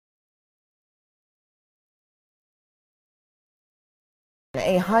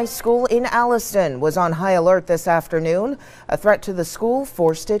A high school in Alliston was on high alert this afternoon. A threat to the school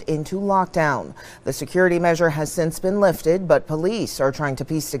forced it into lockdown. The security measure has since been lifted, but police are trying to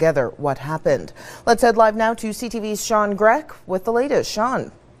piece together what happened. Let's head live now to CTV's Sean Grech with the latest.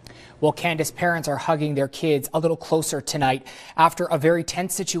 Sean. Well, Candace, parents are hugging their kids a little closer tonight after a very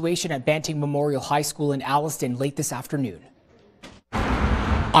tense situation at Banting Memorial High School in Alliston late this afternoon.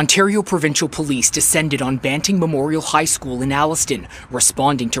 Ontario Provincial Police descended on Banting Memorial High School in Alliston,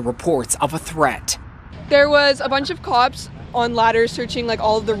 responding to reports of a threat. There was a bunch of cops on ladders searching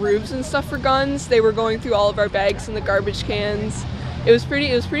all of the roofs and stuff for guns. They were going through all of our bags and the garbage cans. It was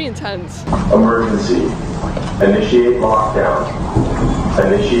pretty intense. Emergency. Initiate lockdown.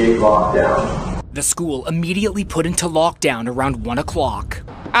 Initiate lockdown. The school immediately put into lockdown around 1 o'clock.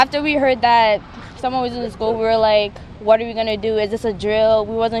 After we heard that someone was in the school, we were like, what are we gonna do? Is this a drill?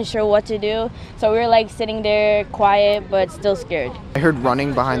 We wasn't sure what to do. So we were sitting there quiet, but still scared. I heard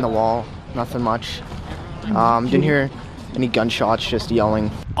running behind the wall, nothing much. Didn't hear any gunshots, just yelling.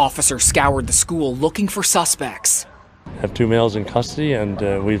 Officers scoured the school looking for suspects. Have 2 males in custody,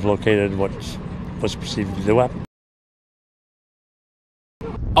 and we've located what was perceived to be the weapon.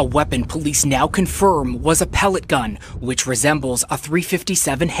 A weapon police now confirm was a pellet gun, which resembles a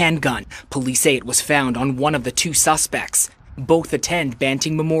 .357 handgun. Police say it was found on one of the 2 suspects. Both attend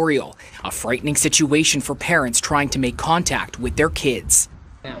Banting Memorial, a frightening situation for parents trying to make contact with their kids.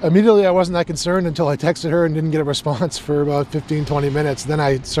 Immediately, I wasn't that concerned until I texted her and didn't get a response for about 15-20 minutes. Then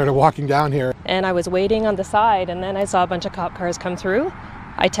I started walking down here. And I was waiting on the side, and then I saw a bunch of cop cars come through.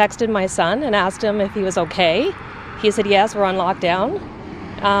 I texted my son and asked him if he was okay. He said, yes, we're on lockdown.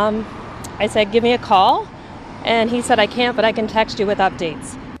 I said, give me a call. And he said, I can't, but I can text you with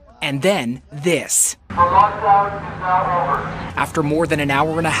updates. And then this. The lockdown is now over. After more than an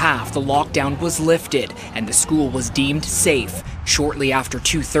hour and a half, the lockdown was lifted and the school was deemed safe shortly after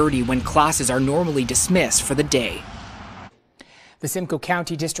 2:30, when classes are normally dismissed for the day. The Simcoe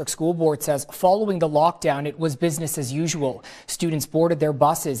County District School Board says following the lockdown, it was business as usual. Students boarded their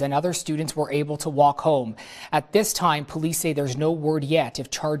buses and other students were able to walk home. At this time, police say there's no word yet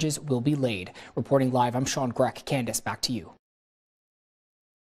if charges will be laid. Reporting live, I'm Sean Grech. Candace, back to you.